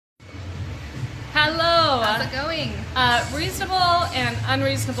Hello. How's it going? Reasonable and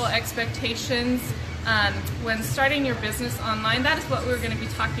unreasonable expectations when starting your business online. That is what we're going to be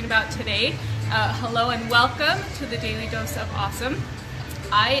talking about today. Hello and welcome to the Daily Dose of Awesome.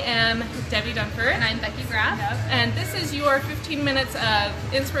 I am Debbie Dunford. And I'm Becky Graff. Yep. And this is your 15 minutes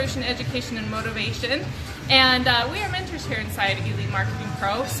of inspiration, education, and motivation. And we are mentors here inside Elite Marketing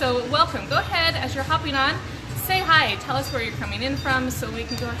Pro. So welcome. Go ahead as you're hopping on. Say hi. Tell us where you're coming in from so we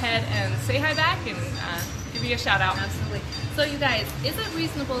can go ahead and say hi back and give you a shout out. Absolutely. So you guys, is it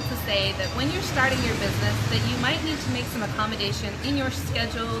reasonable to say that when you're starting your business that you might need to make some accommodation in your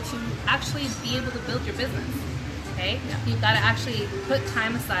schedule to actually be able to build your business? Okay? Yeah. You've got to actually put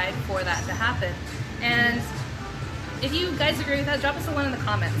time aside for that to happen. And if you guys agree with that, drop us a one in the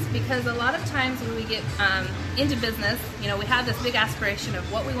comments, because a lot of times when we get into business, you know, we have this big aspiration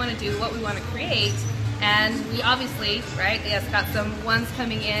of what we want to do, what we want to create, and we obviously, right, yes, got some ones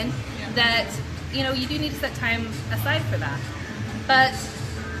coming in that, you know, you do need to set time aside for that. But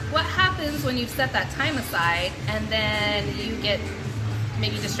what happens when you set that time aside and then you get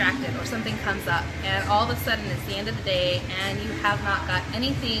maybe distracted or something comes up and all of a sudden it's the end of the day and you have not got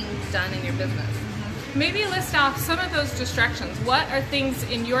anything done in your business? Maybe list off some of those distractions. What are things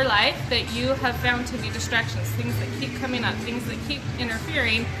in your life that you have found to be distractions, things that keep coming up, things that keep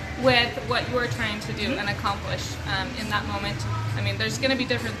interfering with what you are trying to do and accomplish in that moment? I mean, there's going to be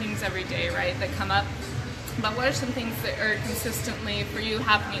different things every day, right, that come up. But what are some things that are consistently for you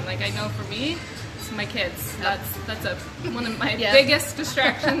happening? Like, I know for me, it's my kids. That's one of my biggest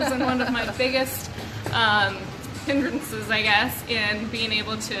distractions and one of my biggest hindrances, I guess, in being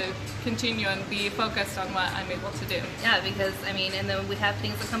able to continue and be focused on what I'm able to do. Yeah, because, I mean, and then we have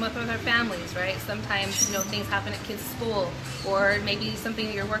things that come up with our families, right? Sometimes, you know, things happen at kids' school, or maybe something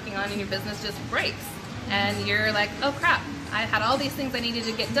that you're working on in your business just breaks, and you're like, oh crap, I had all these things I needed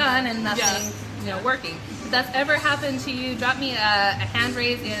to get done and nothing, you know, working. If that's ever happened to you, drop me a hand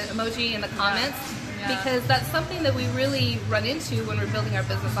raise emoji in the comments, because that's something that we really run into when we're building our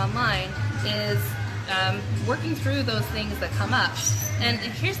business online, is working through those things that come up. And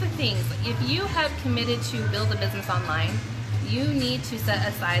here's the thing, if you have committed to build a business online, you need to set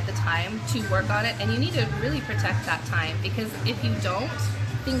aside the time to work on it, and you need to really protect that time, because if you don't,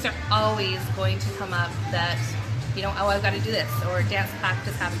 things are always going to come up that, you know, oh, I've got to do this, or dance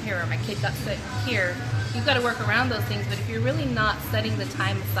practice happened here, or my kid got sick here. You've got to work around those things, but if you're really not setting the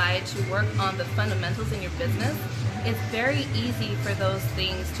time aside to work on the fundamentals in your business, it's very easy for those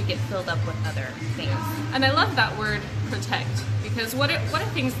things to get filled up with other things. And I love that word, protect, because what are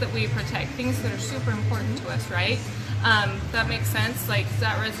things that we protect? Things that are super important to us, right? That makes sense. Like, is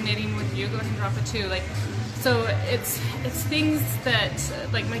that resonating with you? Go ahead and drop it too. Like, so it's things that,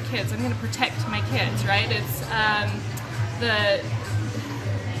 like my kids, I'm going to protect my kids, right? It's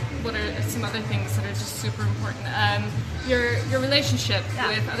what are some other things that are just super important? Your relationship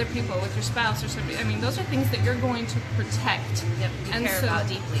with other people, with your spouse or somebody. I mean, those are things that you're going to protect. Yep, you care about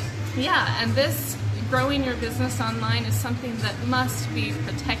deeply. Yeah, and this growing your business online is something that must be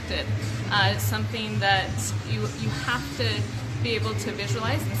protected. It's something that you have to be able to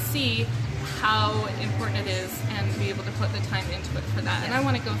visualize and see how important it is and be able to put the time into it for that. Yeah. And I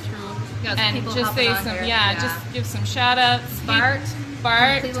want to go through and just say some, just give some shout outs. Bart,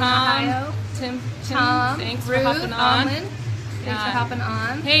 Tom, Tim, thanks Ruth, for hopping on. Thanks for hopping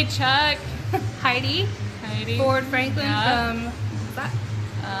on. Hey, Chuck. Heidi. Ford Franklin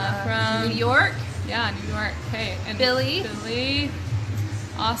from New York. Yeah, New York. Okay. And Billy.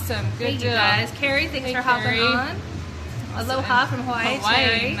 Awesome. Good Thank deal. you guys. Carrie, thanks for hopping on. Awesome. Aloha from Hawaii.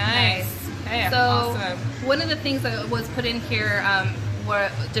 Cherry. Nice. Okay, so awesome. One of the things that was put in here were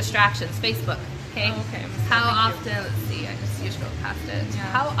distractions. Facebook. Okay. Oh, okay. How often? Let's see. You scroll past it. Yeah.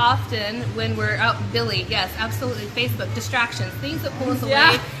 How often when we're out, Billy? Yes, absolutely. Facebook distractions, things that pull us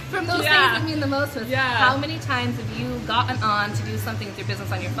away from those things that mean the most to us. Yeah. How many times have you gotten on to do something with your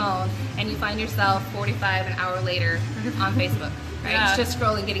business on your phone and you find yourself 45 an hour later on Facebook? Right? Yeah. Just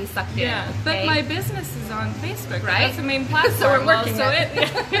scrolling, getting sucked in. Yeah, but my business is on Facebook, right? That's the main platform. So we're working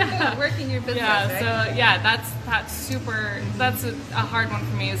working your business. Yeah, right? So that's super. That's a hard one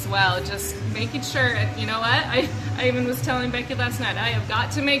for me as well. Just making sure. And you know what? I even was telling Becky last night. I have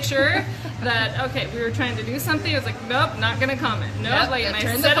got to make sure that we were trying to do something. I was like, nope, not going to comment. Nope, and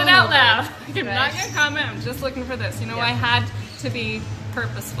I said it out loud. I'm not going to comment. I'm just looking for this. You know, I had to be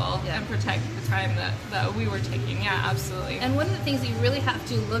purposeful and protect the time that we were taking. Yeah, absolutely. And one of the things that you really have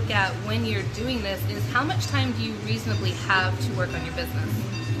to look at when you're doing this is how much time do you reasonably have to work on your business?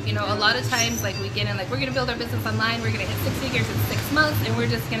 You know, a lot of times, like, we get in, like, we're going to build our business online, we're going to hit 6 figures in 6 months, and we're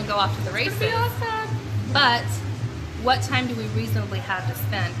just going to go off to the races. That'd be awesome. But what time do we reasonably have to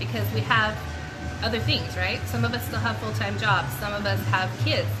spend? Because we have other things, right? Some of us still have full-time jobs. Some of us have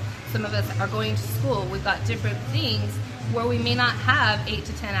kids. Some of us are going to school. We've got different things where we may not have 8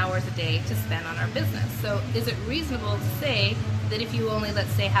 to 10 hours a day to spend on our business. So is it reasonable to say that if you only,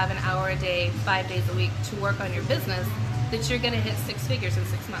 let's say, have an hour a day, 5 days a week to work on your business, that you're going to hit 6 figures in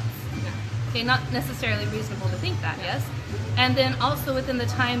 6 months? Yeah. Okay, not necessarily reasonable to think that, yes? And then also within the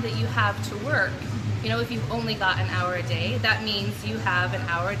time that you have to work, you know, if you've only got an hour a day, that means you have an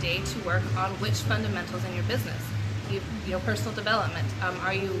hour a day to work on which fundamentals in your business. You know, personal development.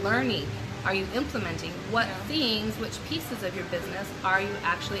 Are you learning? Are you implementing? What things, which pieces of your business are you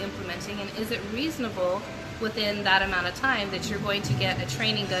actually implementing? And is it reasonable within that amount of time that you're going to get a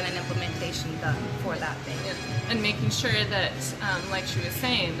training done and implementation done for that thing? And making sure that, like she was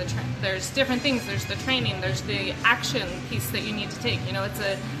saying, there's different things. There's the training. There's the action piece that you need to take. You know, it's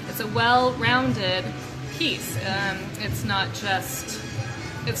a well-rounded piece. It's not just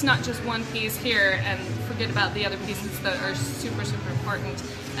one piece here and forget about the other pieces that are super, super important,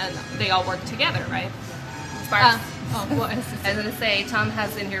 and they all work together, right? Sparks. What is I was going to say, Tom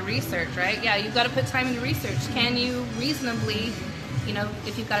has in your research, right? Yeah, you've got to put time into research. Can you reasonably, you know,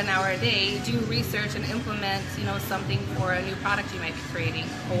 if you've got an hour a day, do research and implement, you know, something for a new product you might be creating?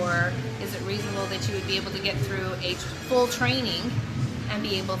 Or is it reasonable that you would be able to get through a full training and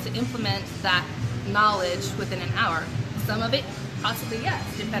be able to implement that knowledge within an hour? Some of it, possibly yes,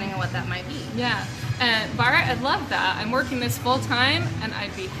 depending on what that might be. Yeah. And Bara, I love that. I'm working this full time, and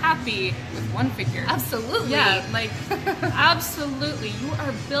I'd be happy with one figure. Absolutely. Yeah, like, absolutely. You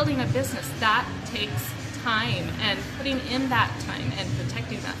are building a business. That takes time, and putting in that time and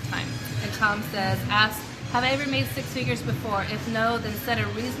protecting that time. And Tom says, ask, have I ever made 6 figures before? If no, then set a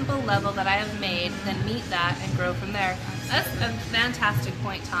reasonable level that I have made, then meet that and grow from there. That's a fantastic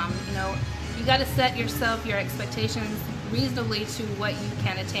point, Tom. You know, you got to set yourself your expectations reasonably to what you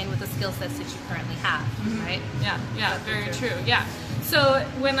can attain with the skill sets that you currently have, right? Yeah, very true. Yeah. So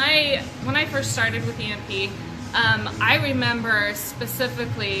when I first started with EMP, I remember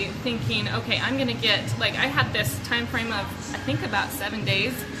specifically thinking, okay, I'm going to get, like, I had this time frame of, I think, about 7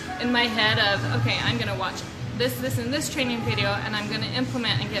 days in my head of, okay, I'm going to watch this, and this training video, and I'm going to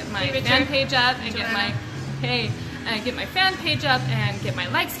implement and get my fan page up and get my, get my fan page up and get my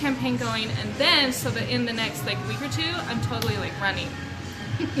likes campaign going, and then so that in the next, like, week or two, I'm totally, like, running.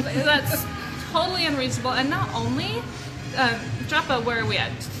 That's totally unreasonable. And not only, drop a, where are we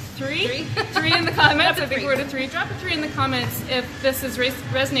at? Three in the comments. I think we're at a 3. Drop a 3 in the comments if this is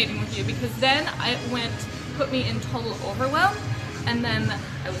resonating with you, because then put me in total overwhelm, and then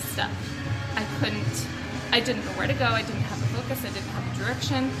I was stuck. I didn't know where to go. I didn't have a focus. I didn't have a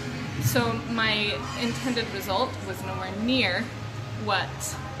direction. So my intended result was nowhere near what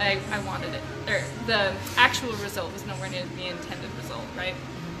I wanted it, or the actual result was nowhere near the intended result, right?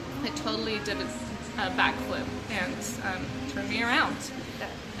 I totally did a backflip and turned me around.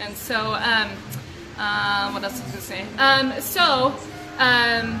 And so, what else was I going to say?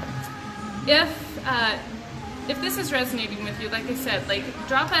 If this is resonating with you, like I said, like,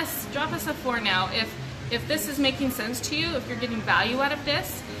 drop us a 4 now. If this is making sense to you, if you're getting value out of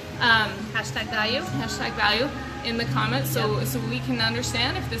this, Hashtag value in the comments, so we can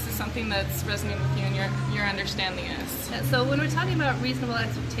understand if this is something that's resonating with you and you're understanding us. Yeah, so when we're talking about reasonable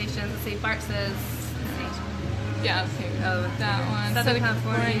expectations, let's see, Bart says, yeah, okay. Oh, that one. Southern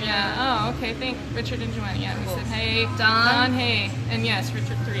California. Yeah. Oh, okay. Thank Richard and Joanna. Yeah, we said hey. Don, hey. And yes,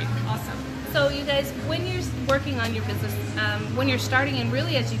 Richard 3. Awesome. So you guys, when you're working on your business, when you're starting, and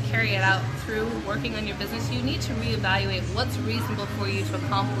really as you carry it out through working on your business, you need to reevaluate what's reasonable for you to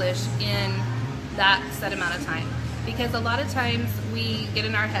accomplish in that set amount of time. Because a lot of times we get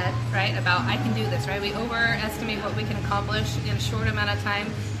in our head, right, about I can do this, right? We overestimate what we can accomplish in a short amount of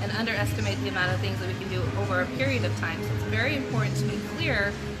time and underestimate the amount of things that we can do over a period of time. So it's very important to be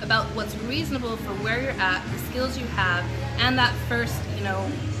clear about what's reasonable for where you're at, the skills you have, and that first,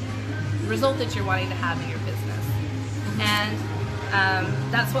 result that you're wanting to have in your business. And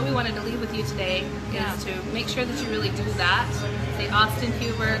that's what we wanted to leave with you today, is to make sure that you really do that. Say, Austin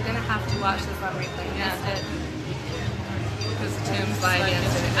Huber, gonna have to watch this on replay. Because Tim's live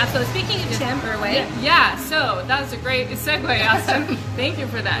yesterday. So speaking of Tim Irway. Yeah, so that was a great segue, Austin. Thank you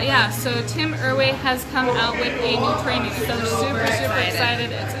for that. Yeah, so Tim Irway has come out with a new training. So super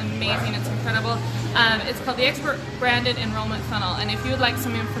excited. It's amazing. It's incredible. It's called the Expert Branded Enrollment Funnel. And if you would like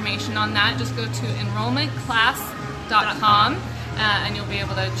some information on that, just go to enrollmentclass.com. And you'll be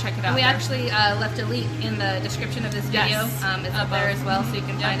able to check it out. We actually left a link in the description of this video. It's up there as well, so you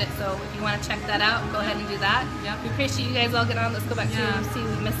can find it. So if you want to check that out, go ahead and do that. We appreciate you guys all getting on. Let's go back to see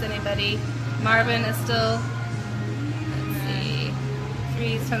if we missed anybody. Marvin is still, let's see,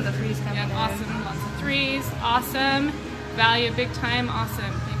 threes, tons of threes coming Yeah, in. awesome. Lots of threes. Awesome. Value big time.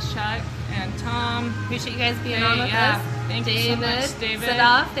 Awesome. Thanks, Chuck and Tom. Appreciate you guys being on with Yeah. us. Thank you so much, David.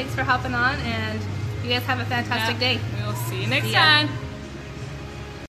 Sadaf, thanks for hopping on, and you guys have a fantastic day. We'll see you next See ya. time.